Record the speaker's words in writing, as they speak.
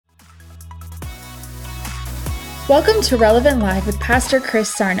Welcome to Relevant Live with Pastor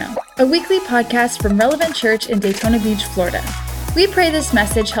Chris Sarno, a weekly podcast from Relevant Church in Daytona Beach, Florida. We pray this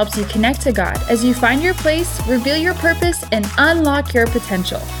message helps you connect to God as you find your place, reveal your purpose, and unlock your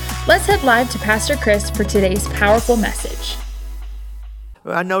potential. Let's head live to Pastor Chris for today's powerful message.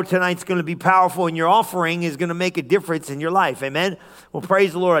 I know tonight's going to be powerful, and your offering is going to make a difference in your life. Amen? Well,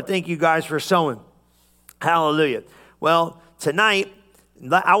 praise the Lord. I thank you guys for sowing. Hallelujah. Well, tonight,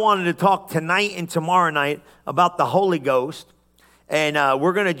 I wanted to talk tonight and tomorrow night about the Holy Ghost, and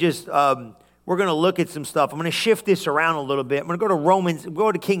we're going to look at some stuff. I'm going to shift this around a little bit. I'm going to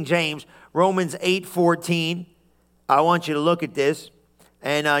go to King James, Romans 8:14. I want you to look at this,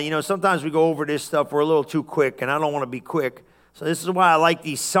 and sometimes we go over this stuff. We're a little too quick, and I don't want to be quick. So this is why I like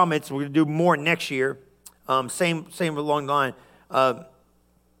these summits. We're going to do more next year. Same along the line,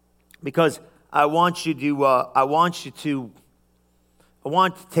 because I want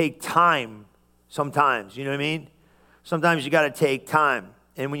to take time sometimes, you know what I mean? Sometimes you got to take time.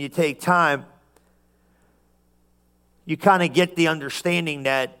 And when you take time, you kind of get the understanding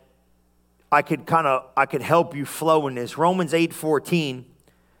that I could help you flow in this. Romans 8:14,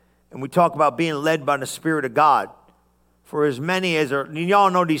 and we talk about being led by the Spirit of God. For as many as are,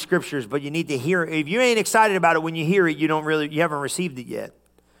 y'all know these scriptures, but you need to hear it. If you ain't excited about it when you hear it, you haven't received it yet.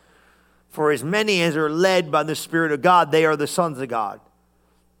 For as many as are led by the Spirit of God, they are the sons of God.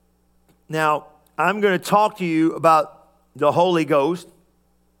 Now, I'm going to talk to you about the Holy Ghost,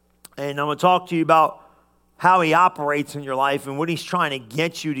 and I'm going to talk to you about how he operates in your life and what he's trying to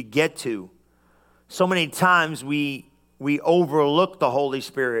get you to get to. So many times we overlook the Holy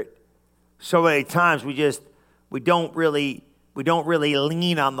Spirit. So many times we don't really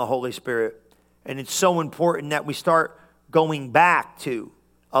lean on the Holy Spirit. And it's so important that we start going back to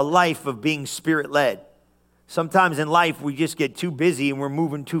a life of being Spirit-led. Sometimes in life, we just get too busy and we're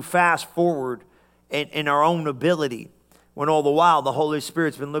moving too fast forward in our own ability, when all the while the Holy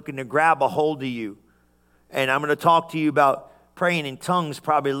Spirit's been looking to grab a hold of you. And I'm going to talk to you about praying in tongues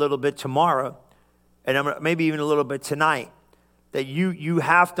probably a little bit tomorrow, and maybe even a little bit tonight. That you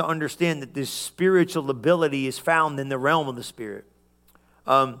have to understand that this spiritual ability is found in the realm of the Spirit.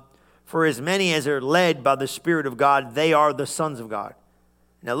 For as many as are led by the Spirit of God, they are the sons of God.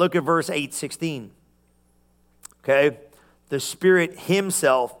 Now look at verse 8:16. Okay? The Spirit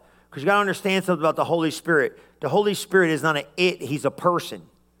himself, because you got to understand something about the Holy Spirit. The Holy Spirit is not an it, he's a person.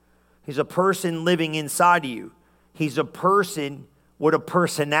 He's a person living inside of you. He's a person with a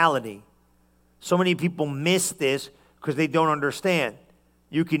personality. So many people miss this because they don't understand.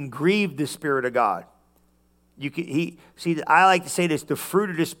 You can grieve the Spirit of God. I like to say this: the fruit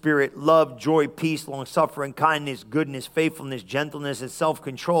of the Spirit, love, joy, peace, long-suffering, kindness, goodness, faithfulness, gentleness, and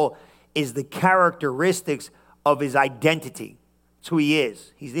self-control, is the characteristics of his identity. It's who he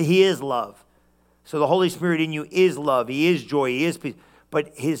is. He is love. So the Holy Spirit in you is love. He is joy. He is peace.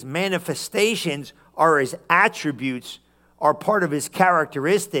 But his manifestations are his attributes, are part of his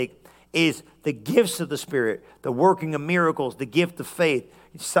characteristic, is the gifts of the Spirit, the working of miracles, the gift of faith,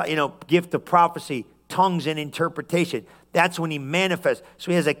 gift of prophecy, tongues and interpretation. That's when he manifests.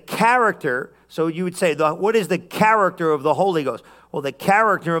 So he has a character. So you would say, what is the character of the Holy Ghost? Well, the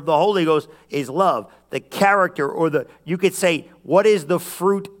character of the Holy Ghost is love. The character, you could say, what is the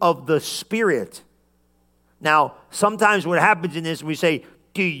fruit of the Spirit? Now, sometimes what happens in this, we say,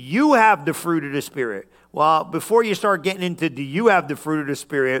 do you have the fruit of the Spirit? Well, before you start getting into do you have the fruit of the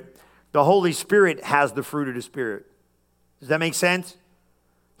Spirit, the Holy Spirit has the fruit of the Spirit. Does that make sense?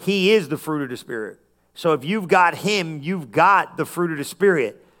 He is the fruit of the Spirit. So if you've got him, you've got the fruit of the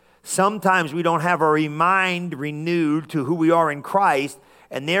Spirit. Sometimes we don't have our mind renewed to who we are in Christ,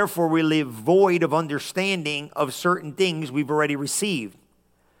 and therefore we live void of understanding of certain things we've already received.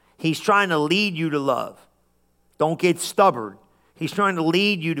 He's trying to lead you to love. Don't get stubborn. He's trying to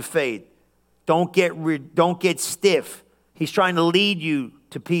lead you to faith. Don't get stiff. He's trying to lead you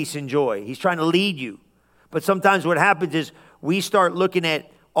to peace and joy. He's trying to lead you. But sometimes what happens is we start looking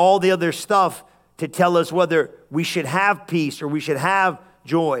at all the other stuff to tell us whether we should have peace or we should have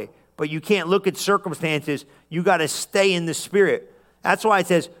joy. But you can't look at circumstances. You got to stay in the Spirit. That's why it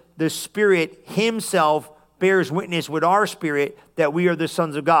says the Spirit himself bears witness with our spirit that we are the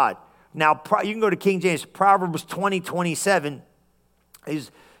sons of God. Now, you can go to King James. Proverbs 20:27.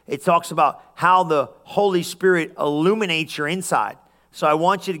 It talks about how the Holy Spirit illuminates your inside. So I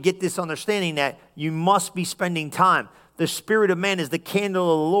want you to get this understanding that you must be spending time. The spirit of man is the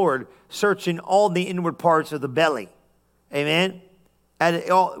candle of the Lord, searching all the inward parts of the belly. Amen?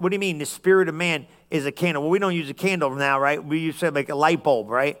 What do you mean? The spirit of man is a candle. Well, we don't use a candle now, right? We use like a light bulb,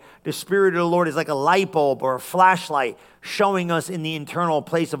 right? The Spirit of the Lord is like a light bulb or a flashlight showing us in the internal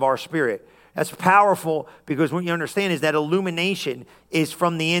place of our spirit. That's powerful because what you understand is that illumination is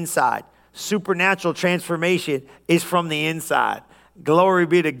from the inside. Supernatural transformation is from the inside. Glory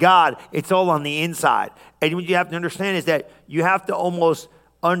be to God. It's all on the inside. And what you have to understand is that you have to almost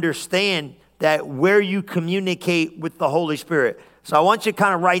understand that where you communicate with the Holy Spirit. So I want you to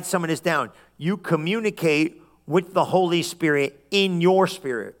kind of write some of this down. You communicate with the Holy Spirit in your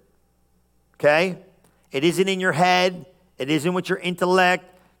spirit. Okay? It isn't in your head. It isn't with your intellect.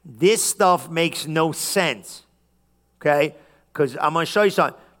 This stuff makes no sense. Okay? Because I'm going to show you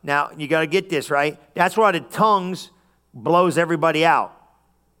something. Now, you got to get this, right? That's why the tongues blows everybody out.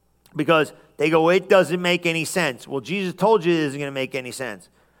 Because they go, it doesn't make any sense. Well, Jesus told you it isn't going to make any sense.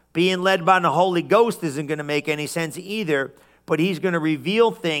 Being led by the Holy Ghost isn't going to make any sense either. But he's going to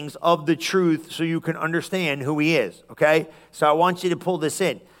reveal things of the truth so you can understand who he is, okay? So I want you to pull this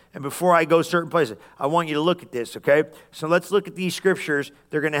in. And before I go certain places, I want you to look at this, okay? So let's look at these scriptures.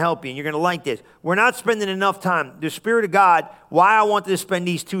 They're going to help you, and you're going to like this. We're not spending enough time. The Spirit of God, why I wanted to spend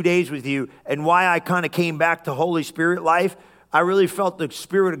these 2 days with you and why I kind of came back to Holy Spirit life, I really felt the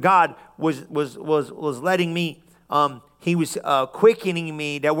Spirit of God was letting me, he was quickening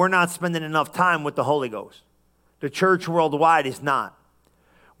me that we're not spending enough time with the Holy Ghost. The church worldwide is not.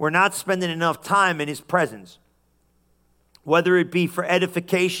 We're not spending enough time in his presence. Whether it be for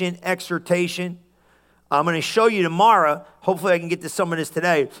edification, exhortation. I'm going to show you tomorrow. Hopefully I can get to some of this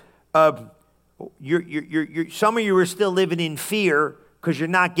today. Some of you are still living in fear because you're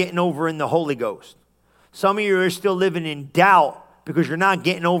not getting over in the Holy Ghost. Some of you are still living in doubt because you're not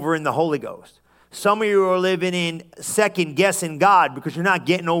getting over in the Holy Ghost. Some of you are living in second guessing God because you're not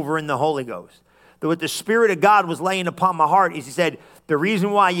getting over in the Holy Ghost. What the Spirit of God was laying upon my heart is he said, the reason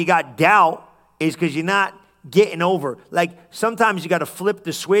why you got doubt is because you're not getting over. Like sometimes you got to flip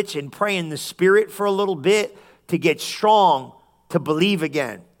the switch and pray in the Spirit for a little bit to get strong to believe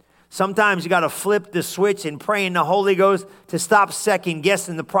again. Sometimes you got to flip the switch and pray in the Holy Ghost to stop second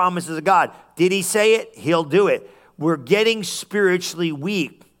guessing the promises of God. Did he say it? He'll do it. We're getting spiritually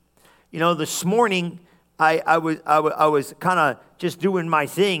weak. You know, this morning I was kind of just doing my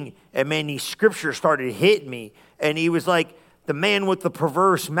thing, and man, these scriptures started hitting me. And he was like, the man with the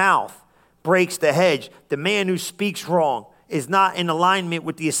perverse mouth breaks the hedge. The man who speaks wrong is not in alignment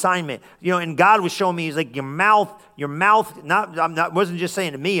with the assignment. You know, and God was showing me, he's like, your mouth, wasn't just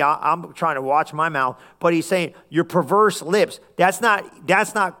saying to me, I'm trying to watch my mouth, but he's saying your perverse lips, that's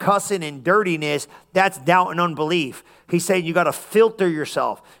not cussing and dirtiness, that's doubt and unbelief. He's saying you got to filter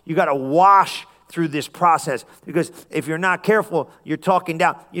yourself. You got to wash through this process, because if you're not careful, you're talking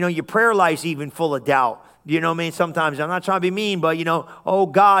doubt. You know, your prayer life's even full of doubt. You know what I mean? Sometimes I'm not trying to be mean, but you know, oh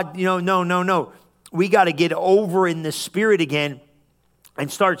God, you know, no. We got to get over in the Spirit again and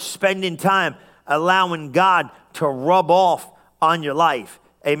start spending time allowing God to rub off on your life.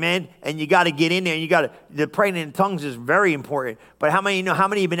 Amen. And you got to get in there. The praying in tongues is very important. But how many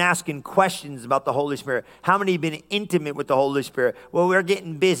have been asking questions about the Holy Spirit? How many have been intimate with the Holy Spirit? Well, we're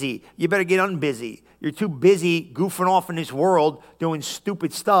getting busy. You better get unbusy. You're too busy goofing off in this world doing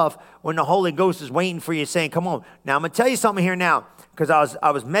stupid stuff when the Holy Ghost is waiting for you saying, come on. Now, I'm going to tell you something here now, because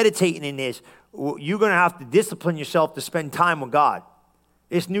I was meditating in this. You're going to have to discipline yourself to spend time with God.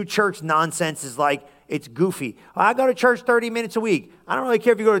 This new church nonsense is like, it's goofy. I go to church 30 minutes a week. I don't really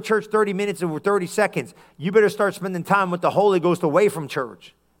care if you go to church 30 minutes or 30 seconds. You better start spending time with the Holy Ghost away from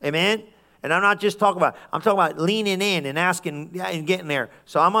church. Amen? And I'm not just talking about leaning in and asking and getting there.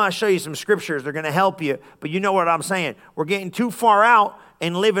 So I'm going to show you some scriptures. They're going to help you. But you know what I'm saying. We're getting too far out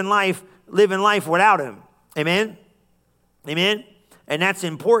and living life without him. Amen? Amen? And that's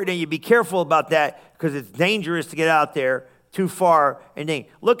important that you be careful about that, because it's dangerous to get out there too far. And then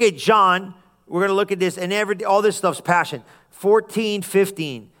look at John. We're going to look at this, and all this stuff's passion. 14,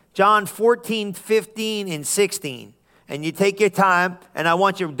 15. John 14, 15, and 16. And you take your time, and I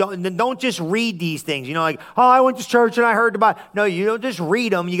want you, don't just read these things. You know, like, oh, I went to church and I heard about it. No, you don't just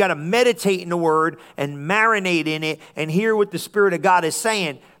read them. You got to meditate in the Word and marinate in it and hear what the Spirit of God is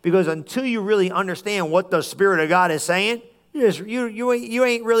saying. Because until you really understand what the Spirit of God is saying, you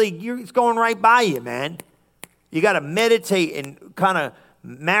ain't really, it's going right by you, man. You got to meditate and kind of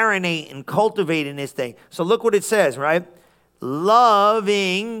marinate and cultivate in this thing. So look what it says, right?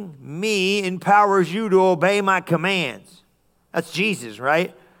 Loving me empowers you to obey my commands. That's Jesus,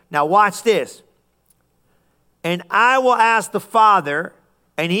 right? Now watch this. And I will ask the Father,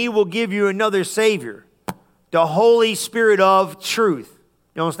 and he will give you another Savior, the Holy Spirit of truth.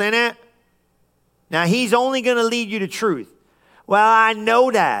 You understand that? Now he's only going to lead you to truth. Well, I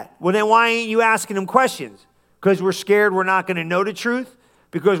know that. Well, then why ain't you asking him questions? Because we're scared we're not going to know the truth?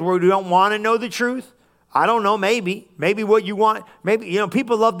 Because we don't want to know the truth? I don't know, maybe what you want. Maybe,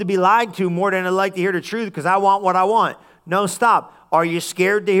 people love to be lied to more than they like to hear the truth because I want what I want. No, stop. Are you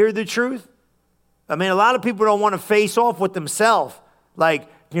scared to hear the truth? I mean, a lot of people don't want to face off with themselves. Like,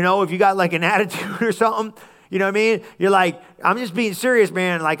 if you got like an attitude or something, you know what I mean? You're like, I'm just being serious,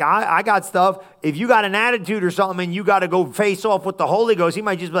 man. Like, I got stuff. If you got an attitude or something and you got to go face off with the Holy Ghost, he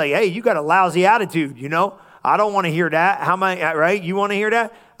might just be like, hey, you got a lousy attitude, I don't want to hear that. How am I, right? You want to hear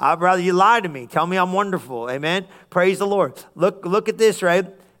that? I'd rather you lie to me. Tell me I'm wonderful. Amen. Praise the Lord. Look at this, right?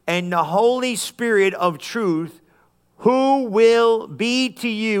 And the Holy Spirit of truth, who will be to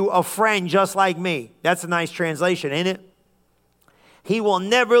you a friend just like me. That's a nice translation, ain't it? He will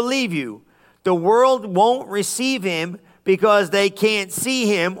never leave you. The world won't receive him because they can't see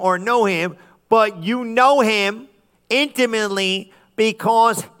him or know him, but you know him intimately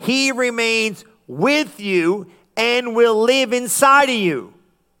because he remains with you and will live inside of you.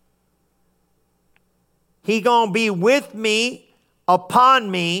 He's going to be with me,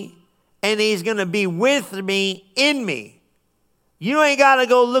 upon me, and he's going to be with me, in me. You ain't got to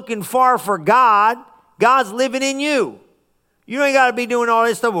go looking far for God. God's living in you. You ain't got to be doing all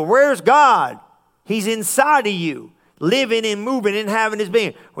this stuff. Well, where's God? He's inside of you, living and moving and having his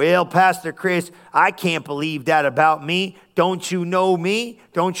being. Well, Pastor Chris, I can't believe that about me. Don't you know me?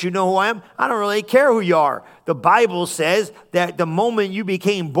 Don't you know who I am? I don't really care who you are. The Bible says that the moment you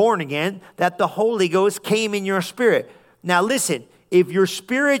became born again, that the Holy Ghost came in your spirit. Now listen, if you're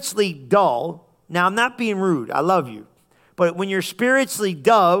spiritually dull, now I'm not being rude, I love you. But when you're spiritually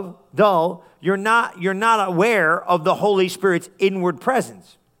dull, you're not aware of the Holy Spirit's inward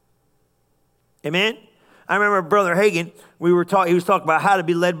presence. Amen? I remember Brother Hagin, he was talking about how to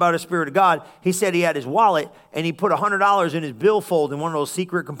be led by the Spirit of God. He said he had his wallet and he put $100 in his billfold in one of those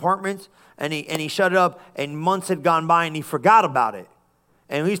secret compartments and he shut it up, and months had gone by and he forgot about it.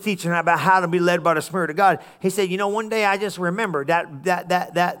 And he was teaching about how to be led by the Spirit of God. He said, one day I just remembered that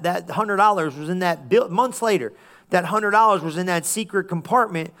 $100 was in that bill. Months later, that $100 was in that secret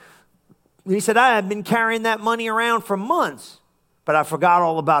compartment. He said, I had been carrying that money around for months, but I forgot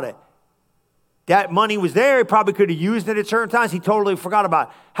all about it. That money was there. He probably could have used it at certain times. He totally forgot about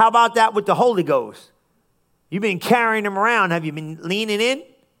it. How about that with the Holy Ghost? You've been carrying him around. Have you been leaning in?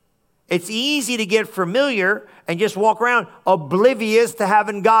 It's easy to get familiar and just walk around oblivious to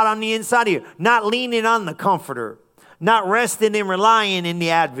having God on the inside of you. Not leaning on the Comforter. Not resting and relying in the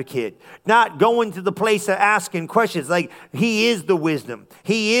Advocate. Not going to the place of asking questions. Like, he is the wisdom.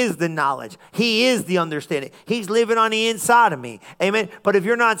 He is the knowledge. He is the understanding. He's living on the inside of me. Amen. But if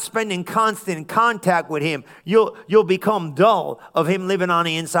you're not spending constant contact with him, you'll become dull of him living on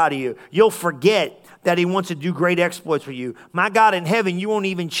the inside of you. You'll forget that he wants to do great exploits for you. My God in heaven, you won't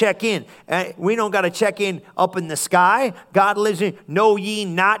even check in. We don't got to check in up in the sky. God lives in. Know ye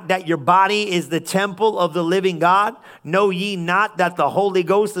not that your body is the temple of the living God? Know ye not that the Holy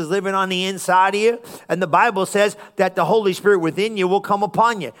Ghost is living on the inside of you? And the Bible says that the Holy Spirit within you will come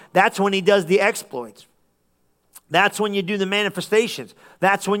upon you. That's when he does the exploits. That's when you do the manifestations.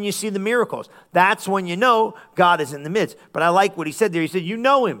 That's when you see the miracles. That's when you know God is in the midst. But I like what he said there. He said, you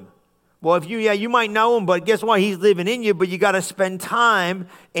know him. Well, you might know him, but guess what? He's living in you, but you got to spend time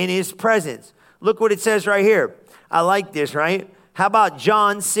in his presence. Look what it says right here. I like this, right? How about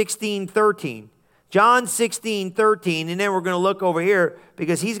John 16:13? John 16:13, and then we're going to look over here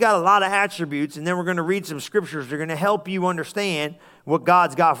because he's got a lot of attributes, and then we're going to read some scriptures. They're going to help you understand what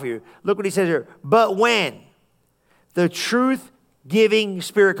God's got for you. Look what he says here. But when the truth-giving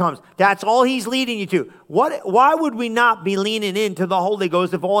Spirit comes. That's all he's leading you to. Why would we not be leaning into the Holy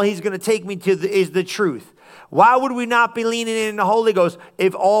Ghost if all he's going to take me to is the truth? Why would we not be leaning in the Holy Ghost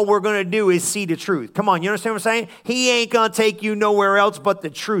if all we're going to do is see the truth? Come on, you understand what I'm saying? He ain't going to take you nowhere else but the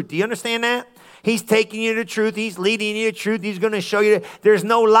truth. Do you understand that? He's taking you to the truth. He's leading you to the truth. He's going to show you that there's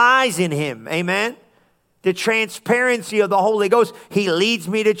no lies in him. Amen? The transparency of the Holy Ghost. He leads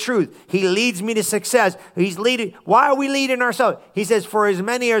me to truth. He leads me to success. He's leading. Why are we leading ourselves? He says, for as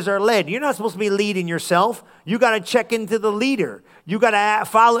many as are led. You're not supposed to be leading yourself. You got to check into the leader. You got to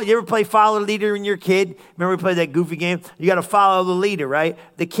follow. You ever play follow the leader in your kid? Remember we played that goofy game? You got to follow the leader, right?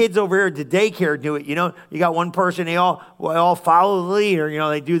 The kids over here at the daycare do it. You got one person, they all follow the leader.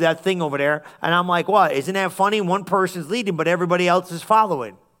 They do that thing over there. And I'm like, what? Isn't that funny? One person's leading, but everybody else is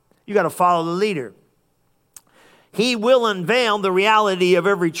following. You got to follow the leader. He will unveil the reality of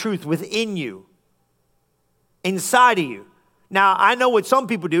every truth within you, inside of you. Now, I know what some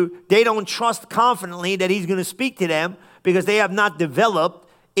people do. They don't trust confidently that he's going to speak to them because they have not developed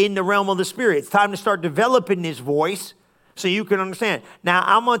in the realm of the Spirit. It's time to start developing this voice so you can understand. Now,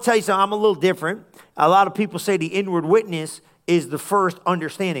 I'm going to tell you something. I'm a little different. A lot of people say the inward witness is the first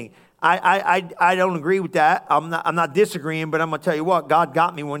understanding. I don't agree with that. I'm not disagreeing, but I'm going to tell you what. God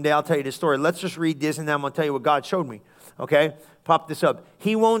got me one day. I'll tell you this story. Let's just read this, and then I'm going to tell you what God showed me. Okay? Pop this up.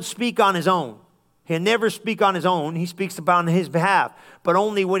 He won't speak on his own. He'll never speak on his own. He speaks on his behalf, but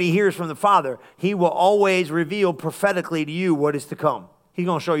only what he hears from the Father. He will always reveal prophetically to you what is to come. He's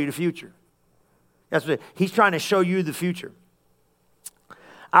going to show you the future. That's what he's trying to show you the future.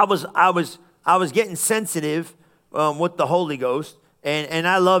 I was getting sensitive with the Holy Ghost. And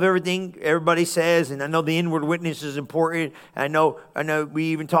I love everything everybody says, and I know the inward witness is important. I know we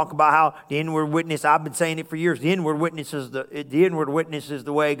even talk about how the inward witness, I've been saying it for years, the inward witness is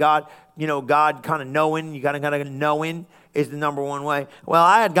the way God, God kind of knowing, you got to kind of knowing is the number one way. Well,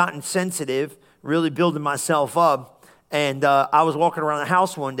 I had gotten sensitive, really building myself up, and I was walking around the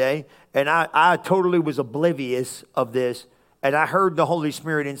house one day, and I totally was oblivious of this, and I heard the Holy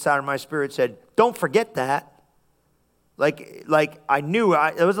Spirit inside of my spirit said, "Don't forget that." Like I knew,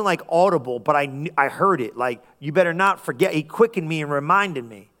 it wasn't like audible, but I heard it. Like, you better not forget. He quickened me and reminded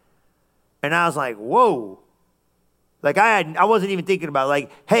me. And I was like, whoa. Like I wasn't even thinking about it.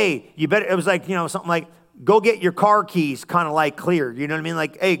 Like, hey, you better, it was like, something like, go get your car keys kind of like cleared. You know what I mean?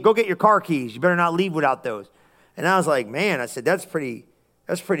 Like, hey, go get your car keys. You better not leave without those. And I was like, man, I said, that's pretty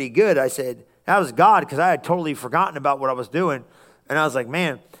good. I said, that was God, because I had totally forgotten about what I was doing. And I was like,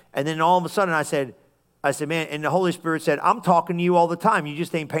 man. And then all of a sudden I said, man, and the Holy Spirit said, I'm talking to you all the time. You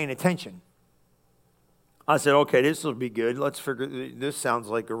just ain't paying attention. I said, okay, this will be good. Let's figure, this sounds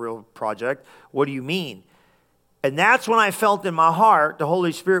like a real project. What do you mean? And that's when I felt in my heart, the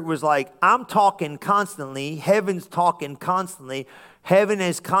Holy Spirit was like, I'm talking constantly. Heaven's talking constantly. Heaven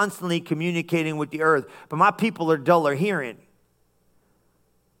is constantly communicating with the earth. But my people are dull of hearing.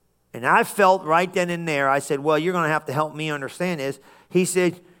 And I felt right then and there, I said, well, you're going to have to help me understand this. He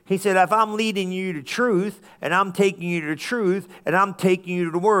said, if I'm leading you to truth, and I'm taking you to truth, and I'm taking you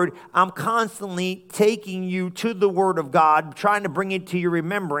to the Word, I'm constantly taking you to the Word of God, trying to bring it to your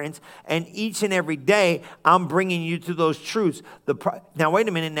remembrance, and each and every day, I'm bringing you to those truths. Now, wait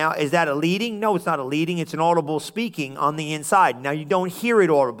a minute now. Is that a leading? No, it's not a leading. It's an audible speaking on the inside. Now, you don't hear it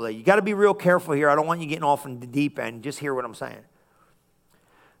audibly. You got to be real careful here. I don't want you getting off in the deep end. Just hear what I'm saying.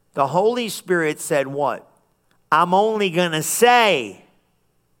 The Holy Spirit said what? I'm only going to say.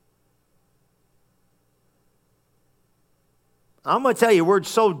 I'm going to tell you, word's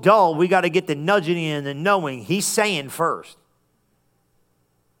so dull, we got to get the nudging and the knowing. He's saying first.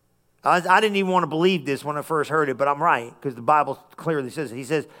 I didn't even want to believe this when I first heard it, but I'm right, because the Bible clearly says it. He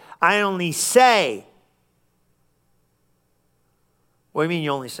says, I only say. What do you mean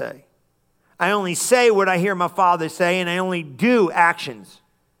you only say? I only say what I hear my Father say, and I only do actions.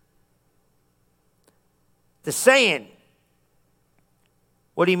 The saying.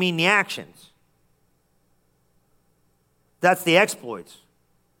 What do you mean the actions? That's the exploits.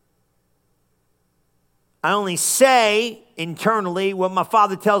 I only say internally what my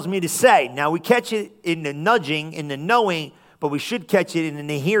Father tells me to say. Now, we catch it in the nudging, in the knowing, but we should catch it in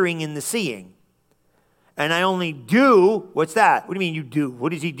the hearing and the seeing. And I only do, what's that? What do you mean you do?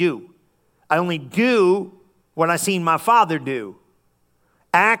 What does he do? I only do what I've seen my Father do.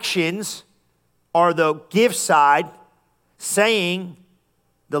 Actions are the gift side, saying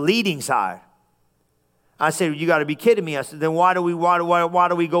the leading side. I said, you got to be kidding me. I said, then why do we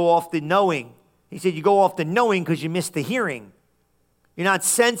go off the knowing? He said, you go off the knowing because you missed the hearing. You're not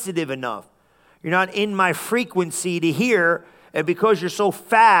sensitive enough. You're not in my frequency to hear. And because you're so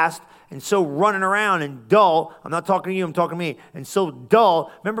fast and so running around and dull, I'm not talking to you, I'm talking to me, and so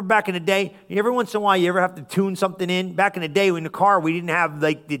dull. Remember back in the day, every once in a while you ever have to tune something in? Back in the day in the car, we didn't have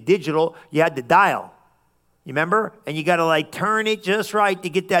like the digital, you had the dial. You remember? And you got to like turn it just right to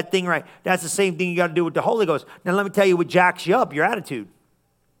get that thing right. That's the same thing you got to do with the Holy Ghost. Now let me tell you what jacks you up, your attitude.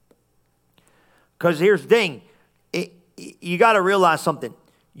 Because here's the thing. You got to realize something.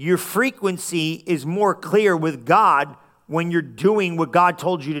 Your frequency is more clear with God when you're doing what God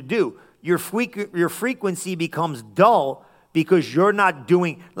told you to do. Your frequency becomes dull because you're not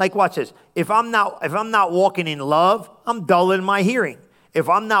doing, like watch this. If I'm not walking in love, I'm dull in my hearing. If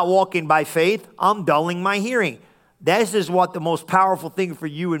I'm not walking by faith, I'm dulling my hearing. This is what the most powerful thing for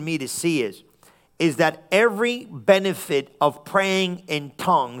you and me to see is that every benefit of praying in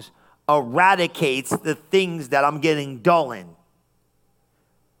tongues eradicates the things that I'm getting dull in.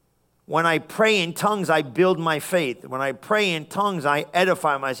 When I pray in tongues, I build my faith. When I pray in tongues, I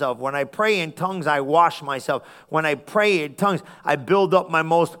edify myself. When I pray in tongues, I wash myself. When I pray in tongues, I build up my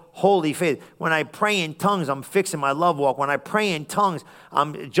most holy faith. When I pray in tongues, I'm fixing my love walk. When I pray in tongues,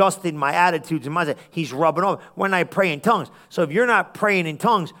 I'm adjusting my attitudes and mindset. He's rubbing off when I pray in tongues. So if you're not praying in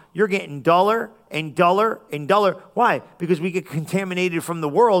tongues, you're getting duller and duller and duller. Why? Because we get contaminated from the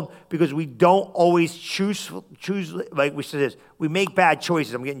world because we don't always choose like we said this. We make bad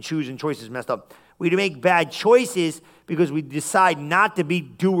choices. I'm getting choices messed up. We make bad choices because we decide not to be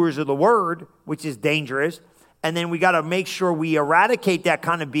doers of the word, which is dangerous. And then we got to make sure we eradicate that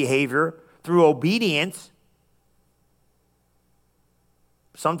kind of behavior through obedience.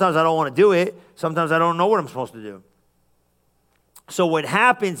 Sometimes I don't want to do it. Sometimes I don't know what I'm supposed to do. So what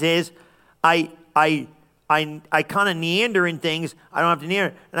happens is I kind of neander in things. I don't have to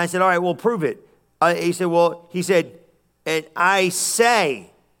neander. And I said, all right, well, prove it. He said, and I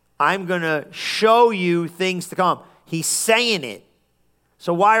say, I'm going to show you things to come. He's saying it.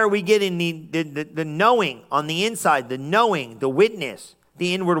 So why are we getting the knowing on the inside, the knowing, the witness,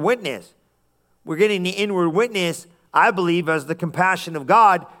 the inward witness? We're getting the inward witness, I believe, as the compassion of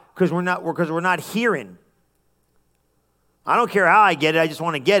God because we're not hearing. I don't care how I get it. I just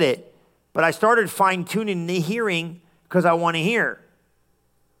want to get it. But I started fine-tuning the hearing because I want to hear.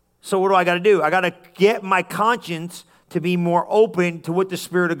 So what do I got to do? I got to get my conscience to be more open to what the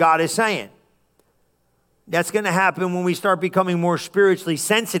Spirit of God is saying. That's going to happen when we start becoming more spiritually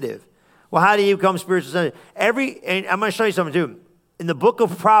sensitive. Well, how do you become spiritually sensitive? And I'm going to show you something too. In the book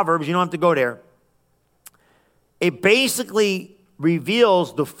of Proverbs, you don't have to go there. It basically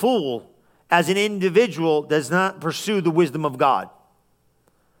reveals the fool as an individual does not pursue the wisdom of God.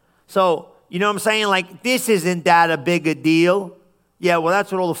 So, you know what I'm saying? Like, this isn't that a big a deal. Yeah, well,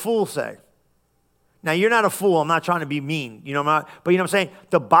 that's what all the fools say. Now, you're not a fool. I'm not trying to be mean. But you know what I'm saying?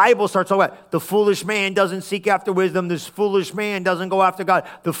 The Bible starts talking about the foolish man doesn't seek after wisdom. This foolish man doesn't go after God.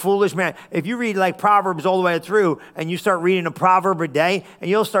 The foolish man. If you read like Proverbs all the way through and you start reading a proverb a day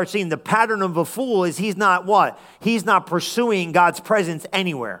and you'll start seeing the pattern of a fool is he's not what? He's not pursuing God's presence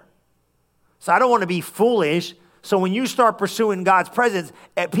anywhere. So I don't want to be foolish. So when you start pursuing God's presence,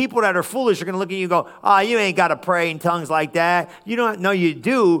 people that are foolish are going to look at you and go, you ain't got to pray in tongues like that. You don't know you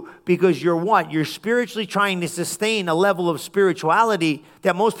do because you're what? You're spiritually trying to sustain a level of spirituality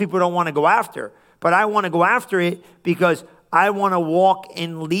that most people don't want to go after. But I want to go after it because I want to walk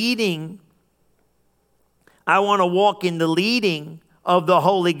in leading. I want to walk in the leading of the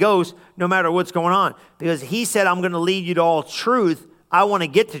Holy Ghost no matter what's going on. Because he said, I'm going to lead you to all truth. I want to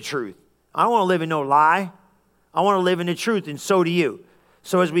get to truth. I don't want to live in no lie. I want to live in the truth, and so do you.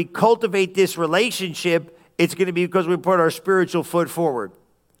 So as we cultivate this relationship, it's going to be because we put our spiritual foot forward.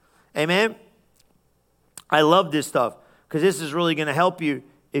 Amen? I love this stuff because this is really going to help you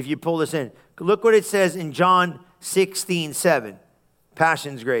if you pull this in. Look what it says in John 16:7.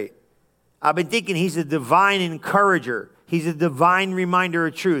 Passion's great. I've been thinking he's a divine encourager. He's a divine reminder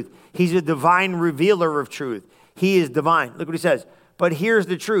of truth. He's a divine revealer of truth. He is divine. Look what he says. But here's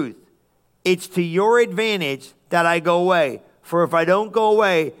the truth. It's to your advantage that I go away. For if I don't go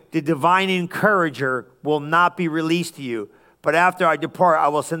away, the divine encourager will not be released to you. But after I depart, I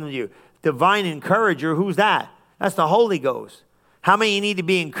will send them to you. Divine encourager, who's that? That's the Holy Ghost. How many need to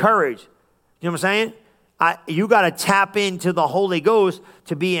be encouraged? You know what I'm saying? You got to tap into the Holy Ghost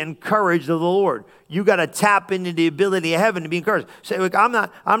to be encouraged of the Lord. You got to tap into the ability of heaven to be encouraged. Say, look, I'm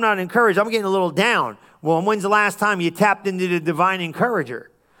not encouraged. I'm getting a little down. Well, when's the last time you tapped into the divine encourager?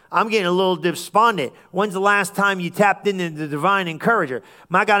 I'm getting a little despondent. When's the last time you tapped into the divine encourager?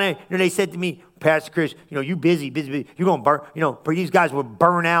 My God, they said to me, Pastor Chris, you busy. You're going to burn, these guys will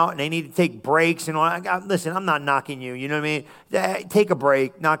burn out and they need to take breaks and all. Listen, I'm not knocking you. You know what I mean? Take a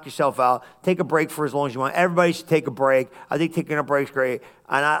break. Knock yourself out. Take a break for as long as you want. Everybody should take a break. I think taking a break's great.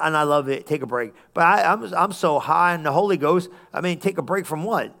 And I love it. Take a break. But I'm so high in the Holy Ghost. I mean, take a break from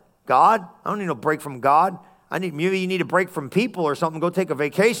what? God? I don't need no break from God. Maybe you need a break from people or something. Go take a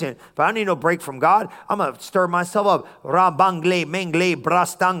vacation. But I don't need no break from God. I'm going to stir myself up. I'm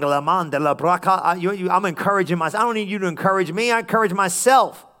encouraging myself. I don't need you to encourage me. I encourage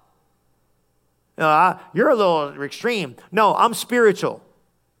myself. You're a little extreme. No, I'm spiritual.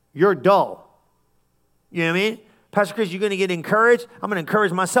 You're dull. You know what I mean? Pastor Chris, you're going to get encouraged? I'm going to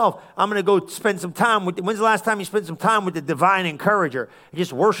encourage myself. I'm going to go spend some time with, when's the last time you spent some time with the divine encourager? And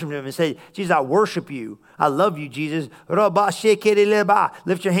just worship him and say, Jesus, I worship you. I love you, Jesus.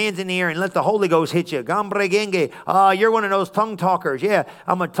 Lift your hands in the air and let the Holy Ghost hit you. You're one of those tongue talkers. Yeah,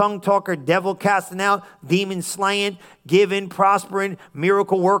 I'm a tongue talker, devil casting out, demon slaying, giving, prospering,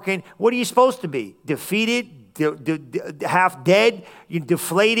 miracle working. What are you supposed to be? Defeated? Half dead, you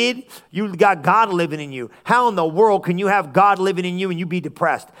deflated, you got God living in you. How in the world can you have God living in you and you be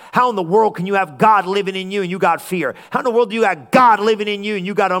depressed? How in the world can you have God living in you and you got fear? How in the world do you got God living in you and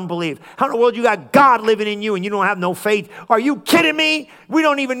you got unbelief? How in the world do you got God living in you and you don't have no faith? Are you kidding me? We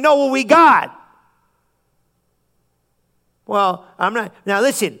don't even know what we got. Well, I'm not. Now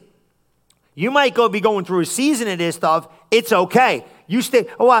listen, You might be going through a season of this stuff. It's okay. You stay.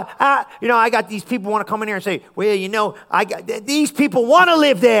 Oh, I got these people want to come in here and say, well, these people want to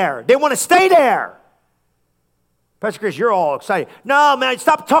live there. They want to stay there. Pastor Chris, you're all excited. No, man,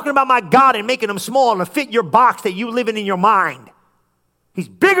 stop talking about my God and making him small to fit your box that you live in your mind. He's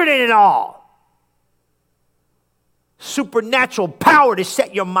bigger than it all. Supernatural power to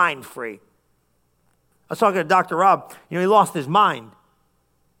set your mind free. I was talking to Dr. Rob. He lost his mind.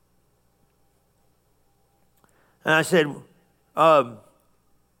 And I said, he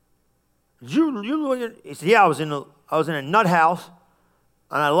said, yeah, I was in a nut house,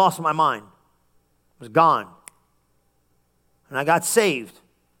 and I lost my mind. It was gone. And I got saved.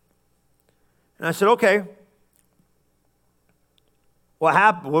 And I said, okay. What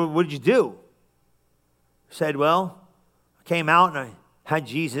happened? What did you do? He said, well, I came out and I had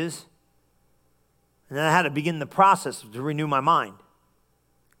Jesus. And then I had to begin the process to renew my mind.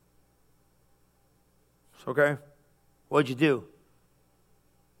 It's okay. What'd you do?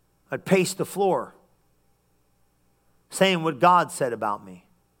 I'd pace the floor, saying what God said about me.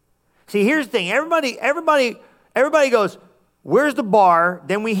 See, here's the thing. Everybody goes, where's the bar?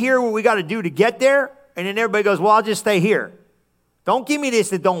 Then we hear what we got to do to get there. And then everybody goes, well, I'll just stay here. Don't give me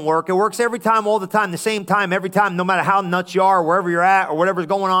this that don't work. It works every time, all the time, the same time, every time, no matter how nuts you are, or wherever you're at, or whatever's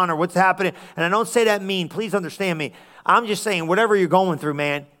going on, or what's happening. And I don't say that mean. Please understand me. I'm just saying, whatever you're going through,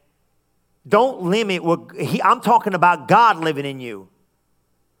 man, don't limit I'm talking about God living in you.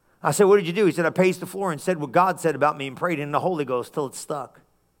 I said, what did you do? He said, I paced the floor and said what God said about me and prayed in the Holy Ghost till it stuck.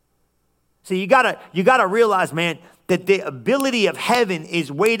 See, you gotta realize, man, that the ability of heaven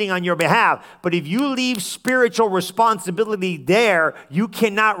is waiting on your behalf. But if you leave spiritual responsibility there, you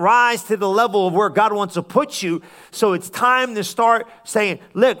cannot rise to the level of where God wants to put you. So it's time to start saying,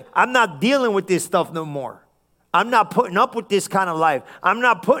 look, I'm not dealing with this stuff no more. I'm not putting up with this kind of life. I'm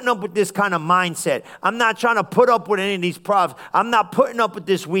not putting up with this kind of mindset. I'm not trying to put up with any of these problems. I'm not putting up with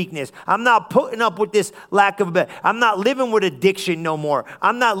this weakness. I'm not putting up with this lack of ability. I'm not living with addiction no more.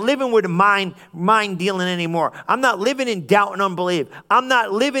 I'm not living with mind dealing anymore. I'm not living in doubt and unbelief. I'm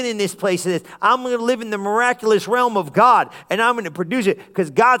not living in this place of this. I'm going to live in the miraculous realm of God, and I'm going to produce it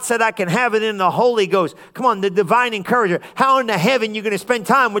because God said I can have it in the Holy Ghost. Come on, the divine encourager. How in the heaven you going to spend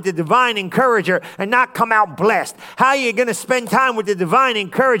time with the divine encourager and not come out blessed? How are you going to spend time with the divine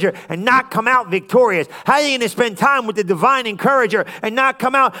encourager and not come out victorious? How are you going to spend time with the divine encourager and not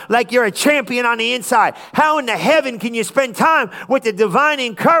come out like you're a champion on the inside? How in the heaven can you spend time with the divine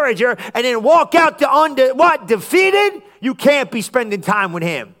encourager and then walk out defeated? You can't be spending time with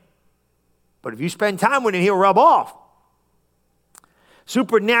him. But if you spend time with him, he'll rub off.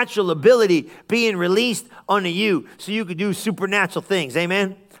 Supernatural ability being released unto you so you could do supernatural things.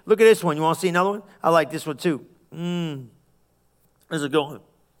 Amen? Look at this one. You want to see another one? I like this one too. This is a good one.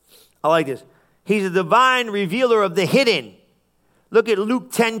 I like this. He's a divine revealer of the hidden. Look at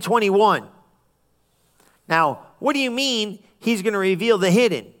Luke 10:21. Now, what do you mean he's going to reveal the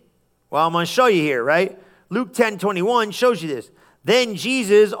hidden? Well, I'm going to show you here, right? Luke 10:21 shows you this. Then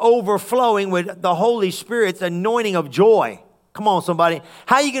Jesus overflowing with the Holy Spirit's anointing of joy. Come on, somebody.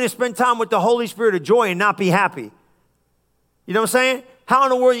 How are you going to spend time with the Holy Spirit of joy and not be happy? You know what I'm saying? How in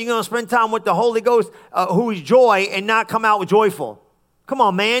the world are you going to spend time with the Holy Ghost, who is joy, and not come out with joyful? Come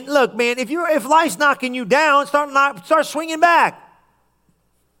on, man. Look, man, if life's knocking you down, start swinging back.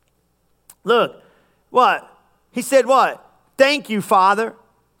 Look, what? He said what? Thank you, Father,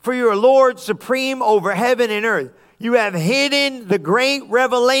 for your Lord supreme over heaven and earth. You have hidden the great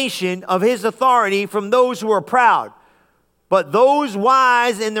revelation of his authority from those who are proud. But those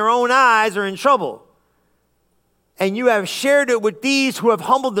wise in their own eyes are in trouble. And you have shared it with these who have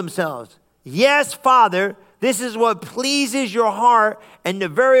humbled themselves. Yes, Father, this is what pleases your heart and the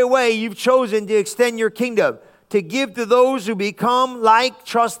very way you've chosen to extend your kingdom, to give to those who become like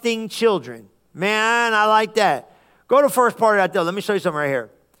trusting children. Man, I like that. Go to the first part of that, though. Let me show you something right here.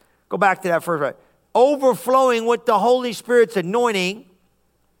 Go back to that first part. Overflowing with the Holy Spirit's anointing,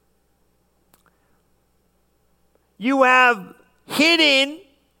 you have hidden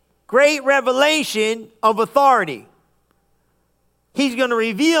great revelation of authority. He's going to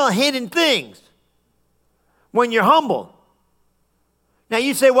reveal hidden things when you're humble. Now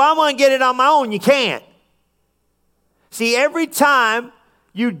you say, well, I want to get it on my own. You can't. See, every time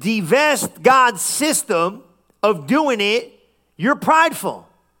you divest God's system of doing it, you're prideful.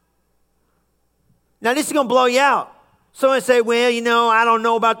 Now this is going to blow you out. Someone say, well, I don't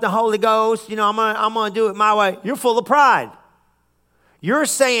know about the Holy Ghost. I'm going to do it my way. You're full of pride. You're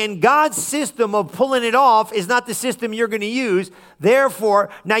saying God's system of pulling it off is not the system you're going to use. Therefore,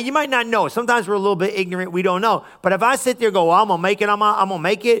 now you might not know. Sometimes we're a little bit ignorant. We don't know. But if I sit there and go, well, I'm going to make it. I'm going to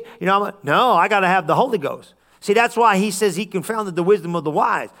make it. No, I got to have the Holy Ghost. See, that's why he says he confounded the wisdom of the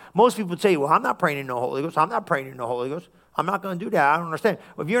wise. Most people say, well, I'm not praying in the Holy Ghost. I'm not praying in the Holy Ghost. I'm not going to do that. I don't understand.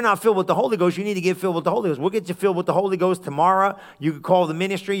 Well, if you're not filled with the Holy Ghost, you need to get filled with the Holy Ghost. We'll get you filled with the Holy Ghost tomorrow. You can call the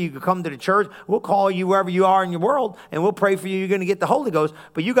ministry. You can come to the church. We'll call you wherever you are in your world, and we'll pray for you. You're going to get the Holy Ghost,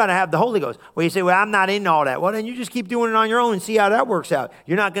 but you got to have the Holy Ghost. Well, you say, well, I'm not in all that. Well, then you just keep doing it on your own and see how that works out.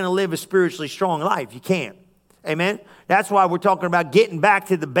 You're not going to live a spiritually strong life. You can't. Amen? That's why we're talking about getting back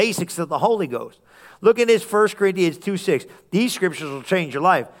to the basics of the Holy Ghost. Look at this, 1 Corinthians 2:6. These scriptures will change your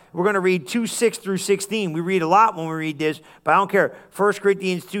life. We're going to read 2:6 through 16. We read a lot when we read this, but I don't care. 1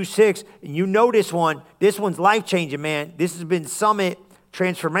 Corinthians 2:6, and you know this one. This one's life-changing, man. This has been Summit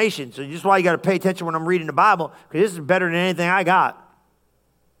Transformation. So this is why you got to pay attention when I'm reading the Bible, because this is better than anything I got.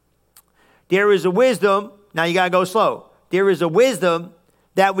 There is a wisdom. Now you got to go slow. There is a wisdom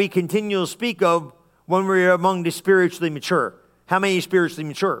that we continually speak of when we're among the spiritually mature. How many are spiritually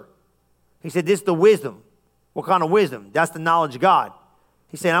mature? He said, this is the wisdom. What kind of wisdom? That's the knowledge of God.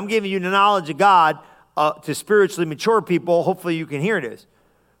 He said, I'm giving you the knowledge of God to spiritually mature people. Hopefully you can hear this.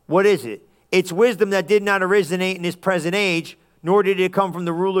 What is it? It's wisdom that did not originate in this present age, nor did it come from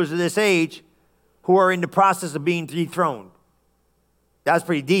the rulers of this age who are in the process of being dethroned. That's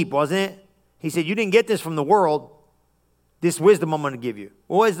pretty deep, wasn't it? He said, you didn't get this from the world. This wisdom I'm going to give you.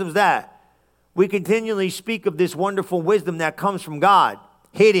 What wisdom is that? We continually speak of this wonderful wisdom that comes from God,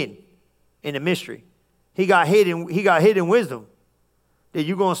 hidden in a mystery. He got hidden wisdom that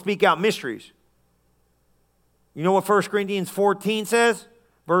you're going to speak out mysteries. You know what 1 Corinthians 14 says?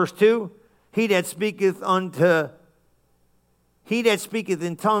 Verse 2, he that speaketh in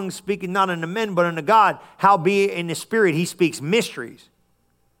tongues speaketh not unto men, but unto God. Howbeit in the spirit he speaks mysteries.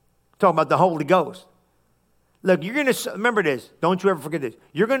 Talking about the Holy Ghost. Look, you're going to, remember this. Don't you ever forget this.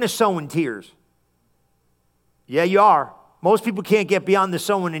 You're going to sow in tears. Yeah, you are. Most people can't get beyond the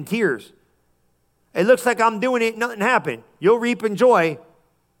sowing in tears. It looks like I'm doing it, nothing happened. You'll reap in joy.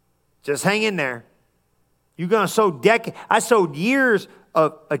 Just hang in there. You're going to sow I sowed years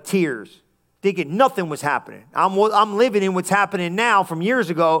of tears, thinking nothing was happening. I'm living in what's happening now from years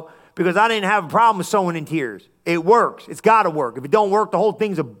ago because I didn't have a problem with sowing in tears. It works. It's got to work. If it don't work, the whole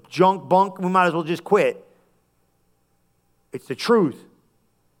thing's a junk bunk. We might as well just quit. It's the truth.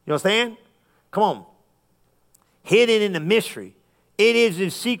 You understand? Come on. Hidden in the mystery. It is a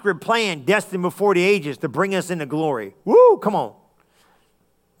secret plan destined before the ages to bring us into glory. Woo, come on.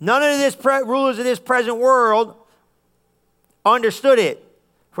 None of this rulers of this present world understood it.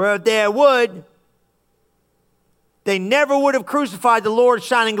 For if they would, they never would have crucified the Lord's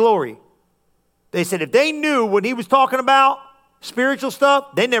shining glory. They said if they knew what he was talking about, spiritual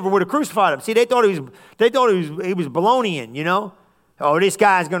stuff, they never would have crucified him. See, they thought he was Babylonian, you know. Oh, this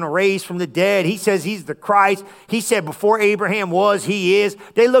guy's going to raise from the dead. He says he's the Christ. He said before Abraham was, he is.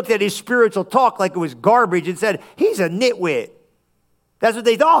 They looked at his spiritual talk like it was garbage and said, he's a nitwit. That's what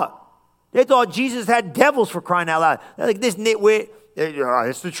they thought. They thought Jesus had devils, for crying out loud. They're like, this nitwit,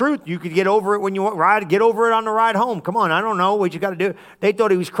 it's the truth. You could get over it when you want, get over it on the ride home. Come on, I don't know what you got to do. They thought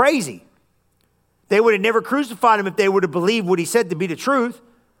he was crazy. They would have never crucified him if they would have believed what he said to be the truth.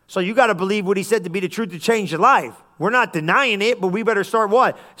 So you got to believe what he said to be the truth to change your life. We're not denying it, but we better start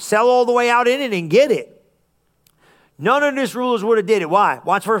what? Sell all the way out in it and get it. None of these rulers would have did it. Why?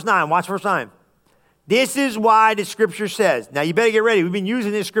 Watch verse 9. Watch verse 9. This is why the scripture says. Now you better get ready. We've been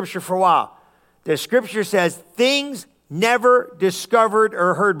using this scripture for a while. The scripture says things never discovered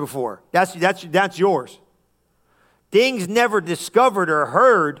or heard before. That's yours. Things never discovered or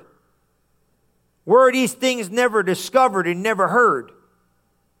heard. Where are these things never discovered and never heard?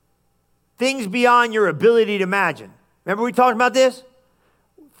 Things beyond your ability to imagine. Remember we talked about this?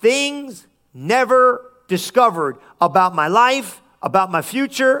 Things never discovered about my life, about my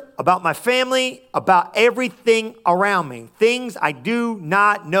future, about my family, about everything around me. Things I do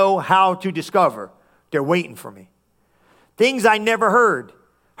not know how to discover. They're waiting for me. Things I never heard.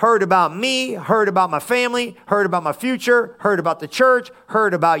 Heard about me, heard about my family, heard about my future, heard about the church,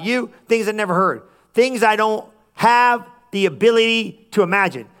 heard about you. Things I never heard. Things I don't have the ability to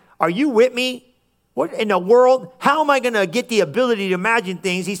imagine. Are you with me? What in the world? How am I going to get the ability to imagine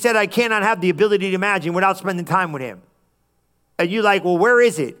things? He said I cannot have the ability to imagine without spending time with him. And you're like, well, where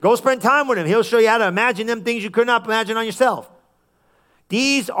is it? Go spend time with him. He'll show you how to imagine them things you could not imagine on yourself.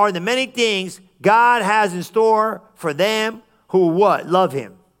 These are the many things God has in store for them who what? Love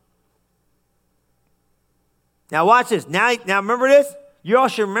him. Now watch this. Now remember this? You all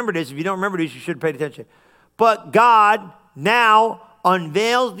should remember this. If you don't remember this, you should have paid attention. But God now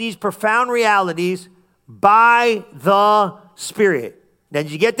unveils these profound realities by the Spirit. Now,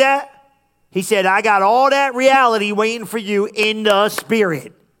 did you get that? He said, I got all that reality waiting for you in the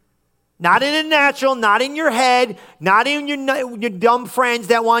Spirit. Not in the natural, not in your head, not in your dumb friends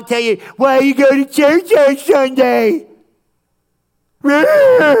that want to tell you, why you go to church on Sunday?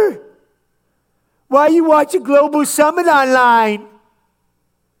 Why you watch a Global Summit online?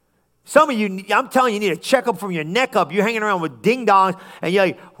 Some of you, I'm telling you, need a checkup from your neck up. You're hanging around with ding-dongs, and you're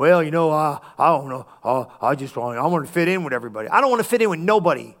like, well, you know, I don't know. I want to fit in with everybody. I don't want to fit in with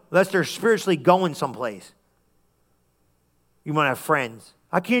nobody unless they're spiritually going someplace. You want to have friends.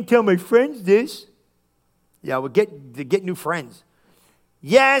 I can't tell my friends this. Yeah, well, get new friends.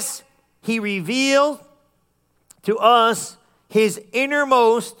 Yes, he revealed to us his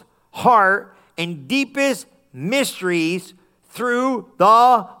innermost heart and deepest mysteries through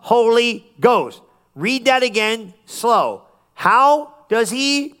the Holy Ghost. Read that again slow. How does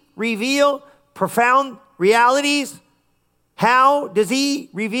he reveal profound realities? How does he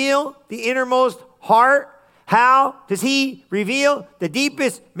reveal the innermost heart? How does he reveal the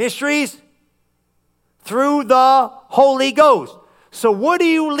deepest mysteries? Through the Holy Ghost. So what are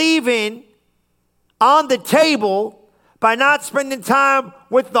you leaving on the table by not spending time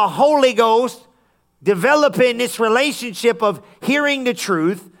with the Holy Ghost, developing this relationship of hearing the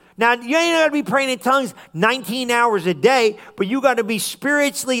truth? Now, you ain't got to be praying in tongues 19 hours a day, but you got to be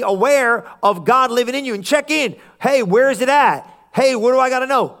spiritually aware of God living in you and check in. Hey, where is it at? Hey, what do I got to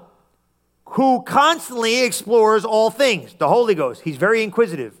know? Who constantly explores all things, the Holy Ghost. He's very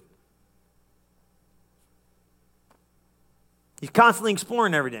inquisitive. He's constantly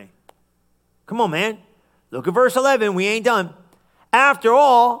exploring everything. Come on, man. Look at verse 11. We ain't done. After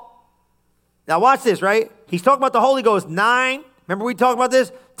all, now watch this, right? He's talking about the Holy Ghost. 9. Remember we talked about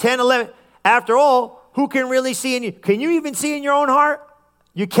this? 10, 11. After all, who can really see in you? Can you even see in your own heart?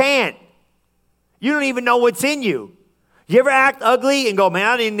 You can't. You don't even know what's in you. You ever act ugly and go, man,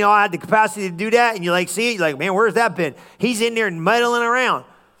 I didn't know I had the capacity to do that? And you like see it, you're like, man, where's that been? He's in there meddling around.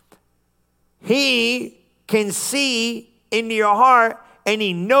 He can see into your heart, and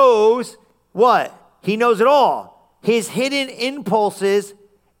he knows what? He knows it all. His hidden impulses,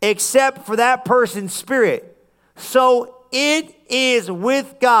 except for that person's spirit. So it is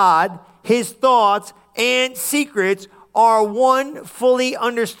with God, his thoughts and secrets are one fully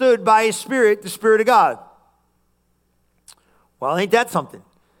understood by his Spirit, the Spirit of God. Well, ain't that something?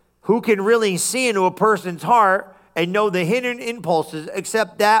 Who can really see into a person's heart and know the hidden impulses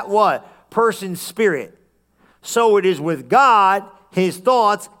except that what? Person's spirit. So it is with God, his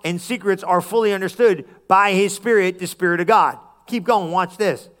thoughts and secrets are fully understood by his Spirit, the Spirit of God. Keep going, watch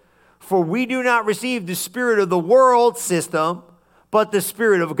this. For we do not receive the spirit of the world system, but the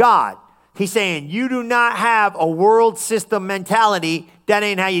Spirit of God. He's saying you do not have a world system mentality. That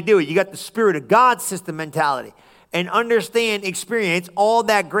ain't how you do it. You got the Spirit of God system mentality. And understand, experience all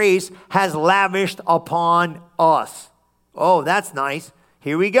that grace has lavished upon us. Oh, that's nice.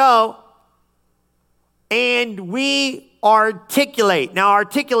 Here we go. And we articulate. Now,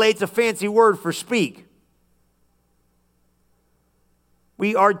 articulate's a fancy word for speak.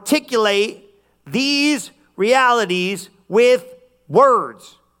 We articulate these realities with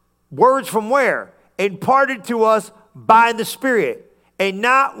words. Words from where? Imparted to us by the Spirit. And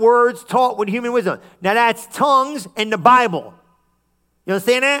not words taught with human wisdom. Now that's tongues and the Bible. You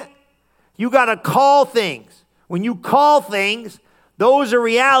understand that? You got to call things. When you call things, those are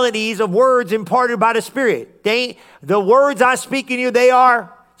realities of words imparted by the Spirit. The words I speak in you, they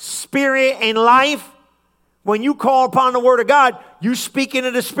are spirit and life. When you call upon the word of God, you speak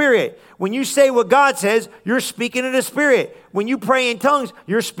into the Spirit. When you say what God says, you're speaking in the Spirit. When you pray in tongues,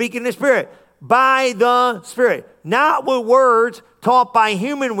 you're speaking in the Spirit. By the Spirit. Not with words taught by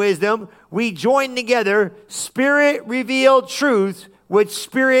human wisdom. We join together Spirit-revealed truths with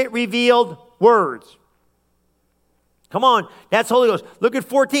Spirit-revealed words. Come on, that's Holy Ghost. Look at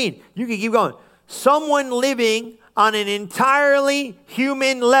 14. You can keep going. Someone living on an entirely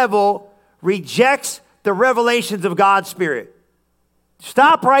human level rejects the revelations of God's Spirit.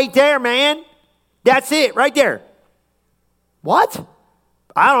 Stop right there, man. That's it, right there. What?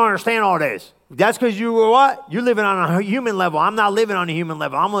 I don't understand all this. That's because you were what? You're living on a human level. I'm not living on a human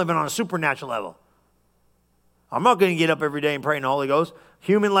level. I'm living on a supernatural level. I'm not going to get up every day and pray in the Holy Ghost.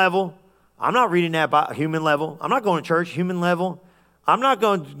 Human level. I'm not reading that about human level. I'm not going to church. Human level. I'm not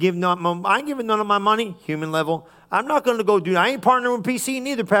going to give I ain't giving none of my money. Human level. I'm not going to go do that. I ain't partnering with PC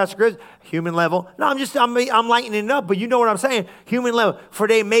neither, Pastor Chris. Human level. No, I'm lightening it up, but you know what I'm saying. Human level. For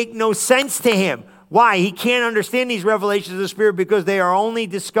they make no sense to him. Why? He can't understand these revelations of the Spirit because they are only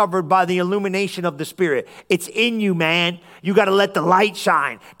discovered by the illumination of the Spirit. It's in you, man. You got to let the light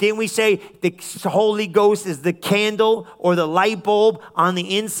shine. Didn't we say the Holy Ghost is the candle or the light bulb on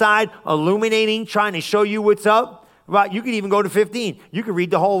the inside, illuminating, trying to show you what's up? Right? You could even go to 15. You could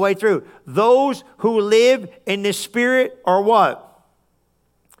read the whole way through. Those who live in the Spirit are what?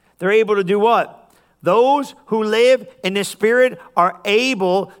 They're able to do what? Those who live in the Spirit are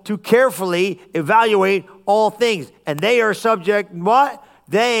able to carefully evaluate all things. And they are subject, what?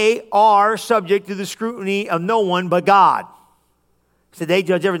 They are subject to the scrutiny of no one but God. So they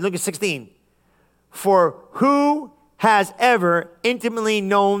judge everything. Look at 16. For who has ever intimately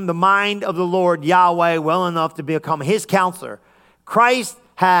known the mind of the Lord Yahweh well enough to become his counselor? Christ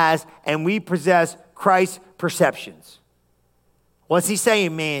has, and we possess Christ's perceptions. What's he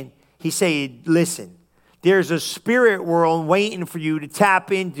saying, man? He's saying, listen, there's a spirit world waiting for you to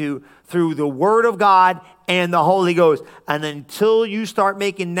tap into through the Word of God and the Holy Ghost. And until you start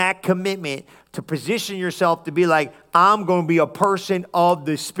making that commitment to position yourself to be like, I'm going to be a person of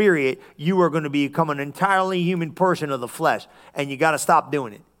the Spirit, you are going to become an entirely human person of the flesh. And you got to stop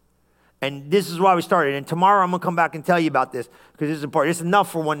doing it. And this is why we started. And tomorrow I'm going to come back and tell you about this because this is important. It's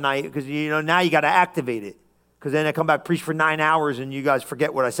enough for one night because, now you got to activate it. Because then I come back, preach for 9 hours, and you guys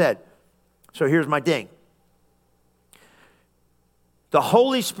forget what I said. So here's my thing. The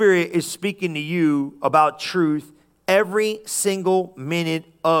Holy Spirit is speaking to you about truth every single minute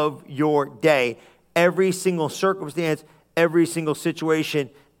of your day, every single circumstance, every single situation,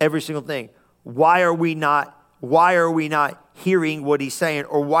 every single thing. Why are we not hearing what he's saying,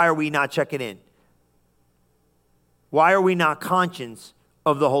 or why are we not checking in? Why are we not conscious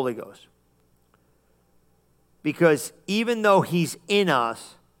of the Holy Ghost? Because even though he's in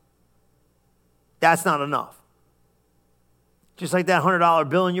us, that's not enough. Just like that $100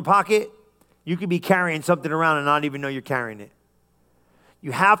 bill in your pocket, you could be carrying something around and not even know you're carrying it.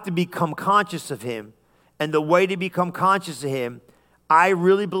 You have to become conscious of him. And the way to become conscious of him, I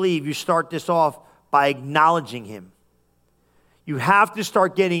really believe you start this off by acknowledging him. You have to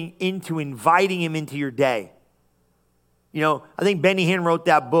start getting into inviting him into your day. I think Benny Hinn wrote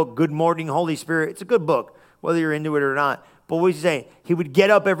that book, Good Morning, Holy Spirit. It's a good book, whether you're into it or not. But what was he saying? He would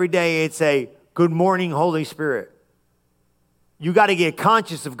get up every day and say, Good morning, Holy Spirit. You got to get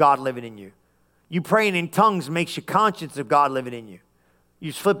conscious of God living in you. You praying in tongues makes you conscious of God living in you.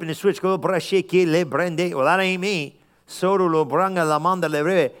 You flipping the switch, go, well, that ain't me.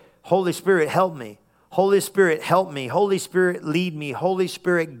 Holy Spirit, help me. Holy Spirit, help me. Holy Spirit, lead me. Holy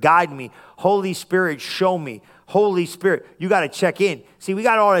Spirit, guide me. Holy Spirit, show me. Holy Spirit, you got to check in. See, we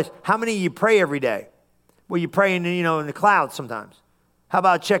got all this. How many of you pray every day? Well, you pray in the clouds sometimes. How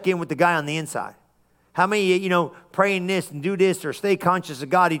about check in with the guy on the inside? How many, pray in this and do this or stay conscious of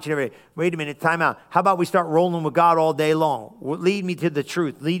God each and every day? Wait a minute, time out. How about we start rolling with God all day long? Lead me to the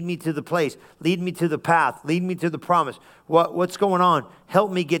truth. Lead me to the place. Lead me to the path. Lead me to the promise. What's going on?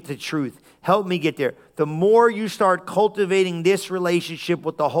 Help me get to truth. Help me get there. The more you start cultivating this relationship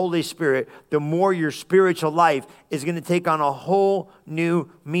with the Holy Spirit, the more your spiritual life is going to take on a whole new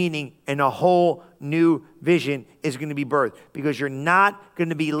meaning and a whole new vision is going to be birthed. Because you're not going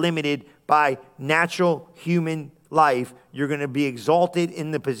to be limited by natural human life. You're going to be exalted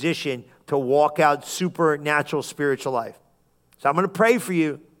in the position to walk out supernatural spiritual life. So I'm going to pray for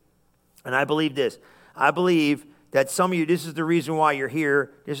you. And I believe this. I believe that some of you, this is the reason why you're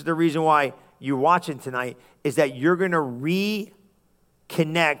here. This is the reason why you're watching tonight, is that you're going to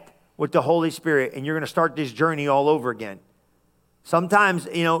reconnect with the Holy Spirit and you're going to start this journey all over again. Sometimes,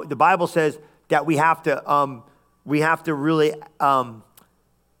 the Bible says that we have to really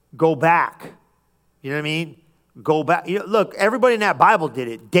go back. You know what I mean? Go back. Look, everybody in that Bible did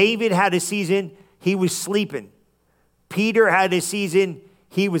it. David had a season, he was sleeping. Peter had a season,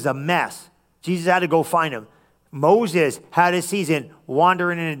 he was a mess. Jesus had to go find him. Moses had a season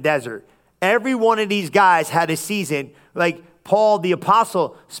wandering in the desert. Every one of these guys had a season. Like Paul the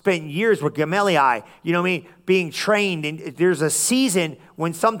apostle spent years with Gamaliel, being trained. And there's a season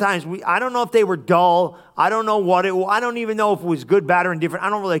when sometimes I don't know if they were dull. I don't know I don't even know if it was good, bad, or indifferent. I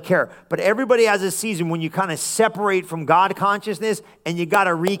don't really care. But everybody has a season when you kind of separate from God consciousness and you got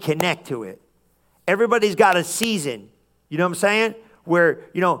to reconnect to it. Everybody's got a season. You know what I'm saying? Where,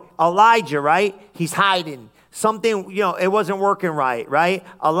 Elijah, right? He's hiding. Something, it wasn't working right?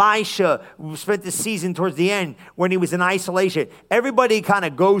 Elisha spent the season towards the end when he was in isolation. Everybody kind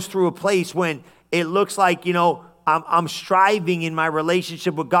of goes through a place when it looks like, I'm striving in my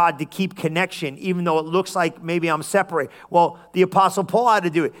relationship with God to keep connection, even though it looks like maybe I'm separate. Well, the Apostle Paul had to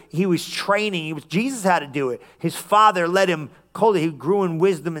do it. He was training. Jesus had to do it. His father let him He grew in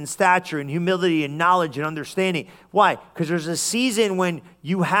wisdom and stature and humility and knowledge and understanding. Why? Because there's a season when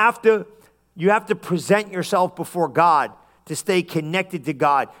you have to present yourself before God to stay connected to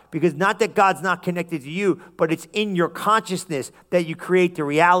God. Because not that God's not connected to you, but it's in your consciousness that you create the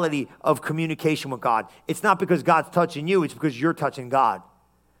reality of communication with God. It's not because God's touching you, it's because you're touching God.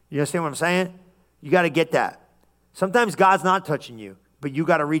 You understand what I'm saying? You got to get that. Sometimes God's not touching you, but you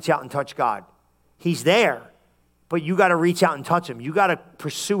got to reach out and touch God. He's there, but you got to reach out and touch him. You got to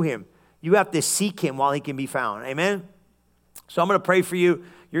pursue him. You have to seek him while he can be found. Amen? So I'm going to pray for you.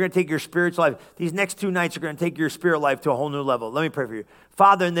 You're going to take your spiritual life. These next 2 nights are going to take your spirit life to a whole new level. Let me pray for you.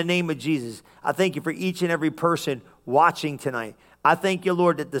 Father, in the name of Jesus, I thank you for each and every person watching tonight. I thank you,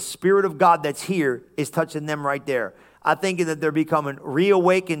 Lord, that the Spirit of God that's here is touching them right there. I thank you that they're becoming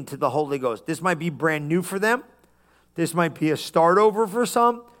reawakened to the Holy Ghost. This might be brand new for them. This might be a start over for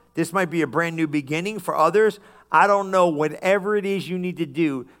some. This might be a brand new beginning for others. I don't know, whatever it is you need to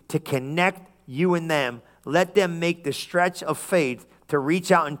do to connect you and them, let them make the stretch of faith to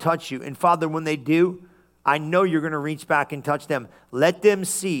reach out and touch you. And Father, when they do, I know you're going to reach back and touch them. Let them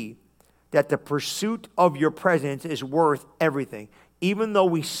see that the pursuit of your presence is worth everything. Even though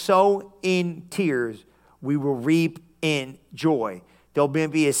we sow in tears, we will reap in joy. There'll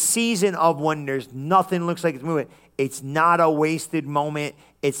be a season of when there's nothing looks like it's moving. It's not a wasted moment.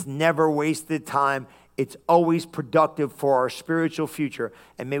 It's never wasted time. It's always productive for our spiritual future.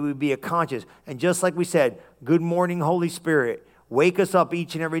 And may we be conscious. And just like we said, good morning, Holy Spirit. Wake us up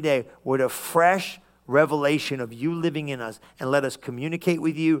each and every day with a fresh revelation of you living in us. And let us communicate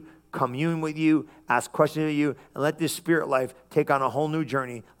with you, commune with you, ask questions of you, and let this spirit life take on a whole new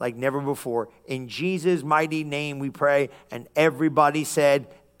journey like never before. In Jesus' mighty name we pray. And everybody said,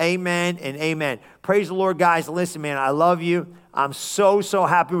 amen and amen. Praise the Lord, guys. Listen, man, I love you. I'm so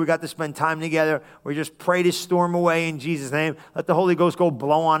happy we got to spend time together. We just pray this storm away in Jesus' name. Let the Holy Ghost go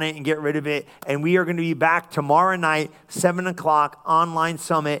blow on it and get rid of it. And we are going to be back tomorrow night, 7 o'clock, online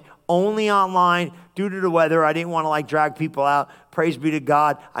summit, only online due to the weather. I didn't want to drag people out. Praise be to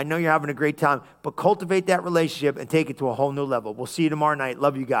God. I know you're having a great time, but cultivate that relationship and take it to a whole new level. We'll see you tomorrow night.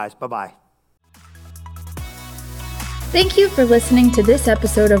 Love you guys. Bye-bye. Thank you for listening to this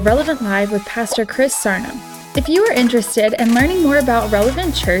episode of Relevant Live with Pastor Chris Sarno. If you are interested in learning more about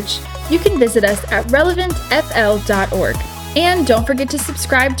Relevant Church, you can visit us at relevantfl.org. And don't forget to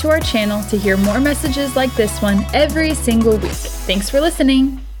subscribe to our channel to hear more messages like this one every single week. Thanks for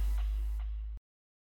listening.